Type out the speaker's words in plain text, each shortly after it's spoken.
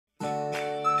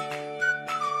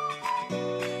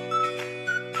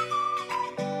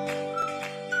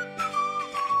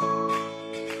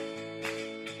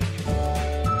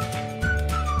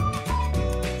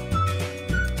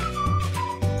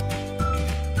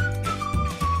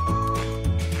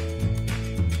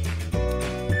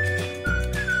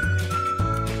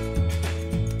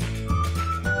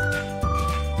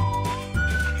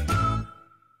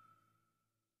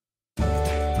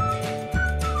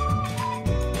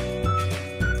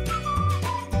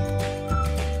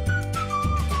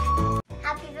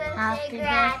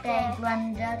birthday,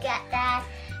 Grandad.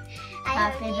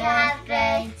 Happy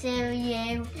birthday to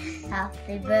you.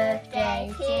 Happy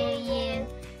birthday to you.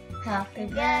 Happy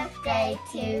birthday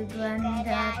to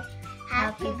Grandad.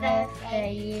 Happy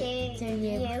birthday to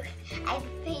you. I hope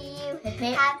you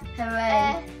have a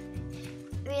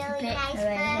really nice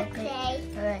birthday.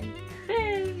 Hooray.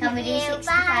 Can we do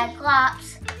 65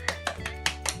 claps?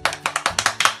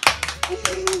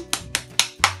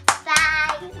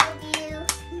 Bye. Love you.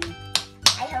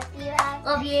 I hope you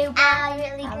have a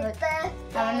really good birthday.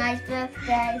 Have a nice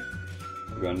birthday.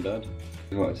 Grandad,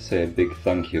 I wanted to say a big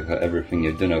thank you for everything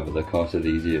you've done over the course of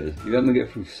these years. You've helped me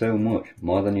get through so much,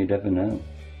 more than you'd ever know.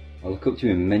 I look up to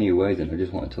you in many ways and I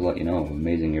just wanted to let you know how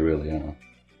amazing you really are.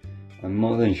 I'm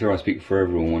more than sure I speak for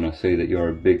everyone when I say that you're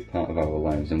a big part of our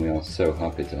lives and we are so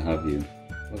happy to have you.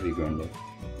 Love you, Grandad.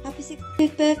 Happy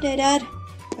 65th birthday, Dad.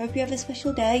 Hope you have a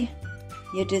special day.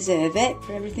 You deserve it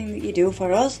for everything that you do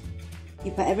for us. You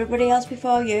put everybody else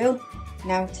before you.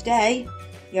 Now today,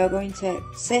 you're going to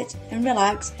sit and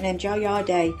relax and enjoy your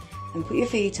day and put your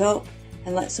feet up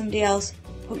and let somebody else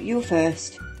put you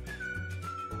first.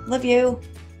 Love you.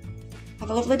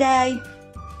 Have a lovely day.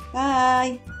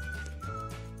 Bye.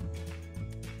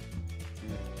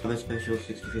 Have a special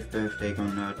 65th birthday,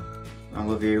 Grandad. I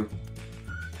love you.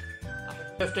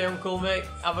 Happy birthday, Uncle Mick.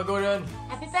 Have a good one.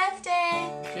 Happy birthday.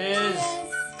 Cheers.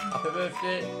 Happy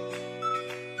birthday.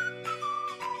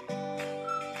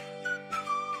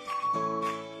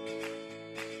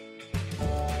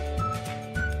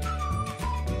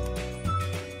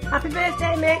 Happy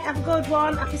birthday, Mick. Have a good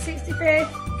one. Happy 65th.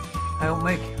 Hey,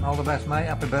 Mick. All the best, mate.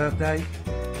 Happy birthday.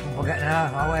 Don't forget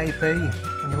now, OAP.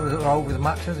 When you go over the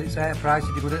matches, it's out of price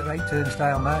if you go at right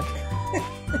turnstile, mate.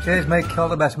 Cheers, Mick. All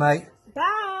the best, mate.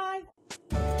 Bye.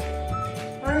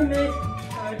 Hi, Mick.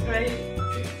 Have a great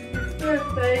 65th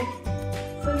birthday.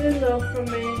 Sending love from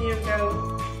me and you go.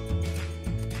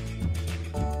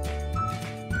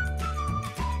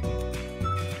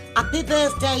 Happy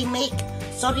birthday, Mick.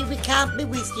 Sorry we can't be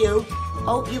with you.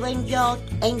 Hope you enjoy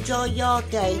your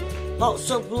day. Lots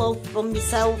of love from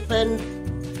myself and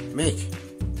Mick.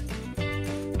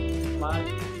 My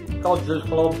Codgers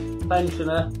Club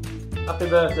pensioner. Happy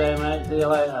birthday, mate. See you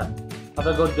later. Have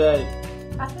a good day.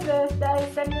 Happy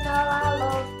birthday. Sending all our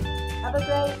love. Have a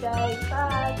great day.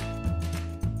 Bye.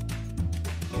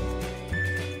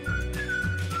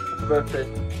 Happy birthday.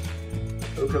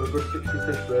 Hope you have a good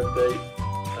 65th birthday.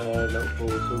 Look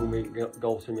forward to Mick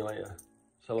Golf Simulator.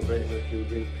 Celebrating with a few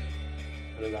drinks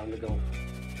and a round of golf.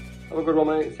 Have a good one,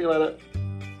 mate. See you later.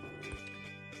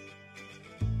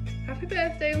 Happy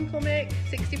birthday, Uncle Mick.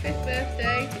 65th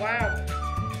birthday. Wow.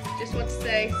 Just want to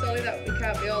say, sorry that we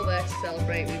can't be all there to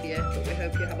celebrate with you, but we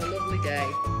hope you have a lovely day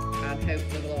and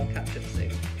hopefully we'll all catch up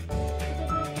soon.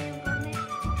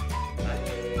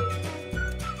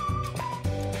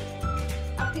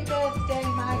 Happy birthday,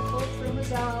 Michael, from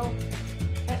us all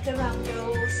at the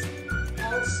Randalls.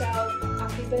 Also,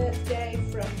 happy birthday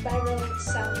from Beryl,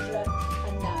 Sandra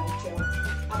and Nigel.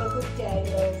 Have a good day,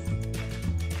 love.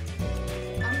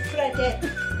 And Freddie.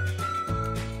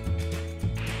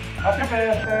 Happy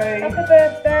birthday! Happy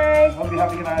birthday! Hope you're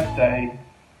having a nice day.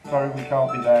 Sorry we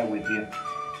can't be there with you.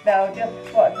 No,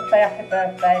 just wanted to say happy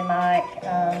birthday, Mike,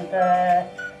 and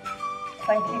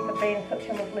thank you for being such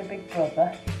a lovely big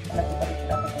brother. And everybody should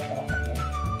have a good one with you.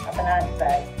 Have a nice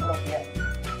day. Love you.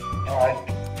 Alright.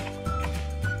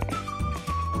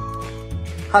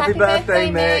 Happy birthday,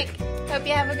 Mick. Hope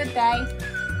you have a good day.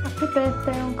 Happy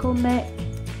birthday, Uncle Mick.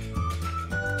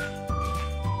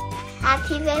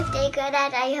 Happy birthday,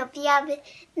 Grandad. I hope you have a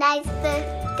nice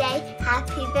birthday.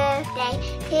 Happy birthday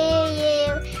to you.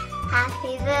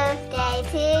 Happy birthday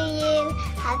to you.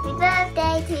 Happy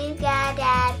birthday to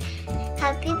Grandad.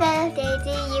 Happy birthday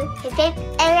to you. Hip hip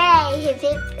hooray, hip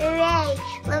hip hooray.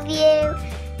 Love you.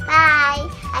 Bye.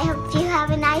 I hope you have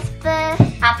a nice birthday.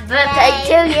 Happy birthday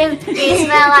to you. You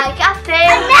smell like coffee.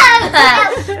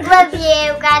 No. Love you,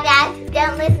 Grandad.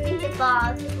 Don't listen to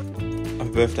Bob.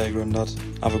 Happy birthday, Grandad.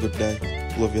 Have a good day.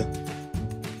 Love you.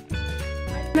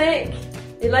 Mick,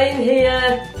 Elaine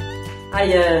here.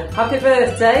 Hiya, happy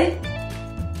birthday.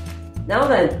 Now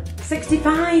then,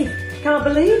 65. Can't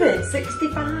believe it,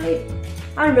 65.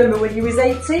 I remember when you was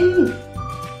 18.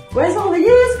 Where's all the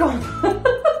years gone?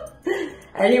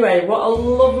 Anyway, what a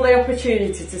lovely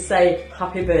opportunity to say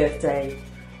happy birthday.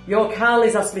 Your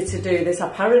Carly's asked me to do this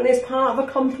apparently as part of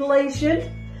a compilation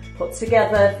put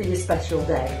together for your special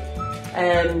day.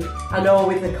 I know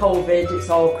with the COVID it's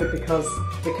awkward because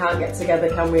we can't get together,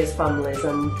 can we, as families,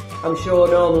 and I'm sure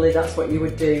normally that's what you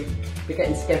would do, be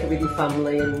getting together with your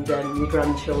family and your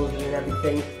grandchildren and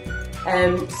everything.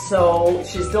 So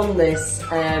she's done this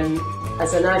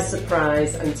as a nice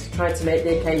surprise and to try to make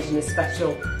the occasion as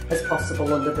special as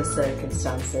possible under the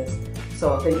circumstances.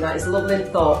 So I think that is lovely and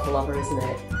thoughtful of her, isn't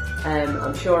it?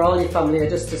 I'm sure all your family are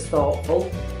just as thoughtful,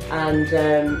 and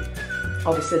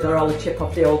obviously they're all a chip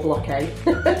off the old block, eh?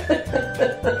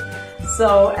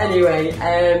 So anyway,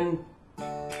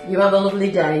 you have a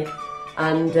lovely day,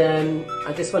 and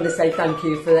I just want to say thank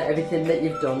you for everything that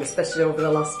you've done, especially over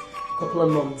the last couple of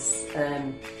months.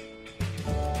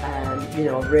 You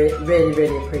know, really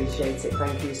appreciate it.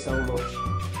 Thank you so much.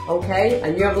 Okay,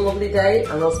 and you have a lovely day,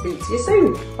 and I'll speak to you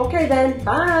soon. Okay then,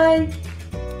 bye.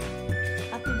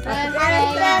 Happy birthday,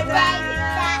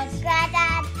 Grandad.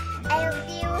 I hope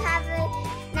you have a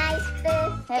nice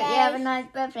birthday. Hope you have a nice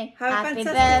birthday. Happy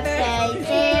birthday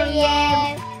to you.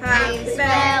 You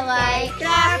smell like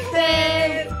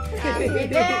coffee. Happy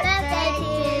birthday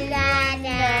to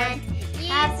Grandad.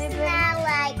 You smell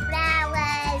like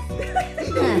flowers.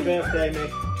 Happy birthday,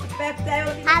 Mick.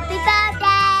 Happy birthday.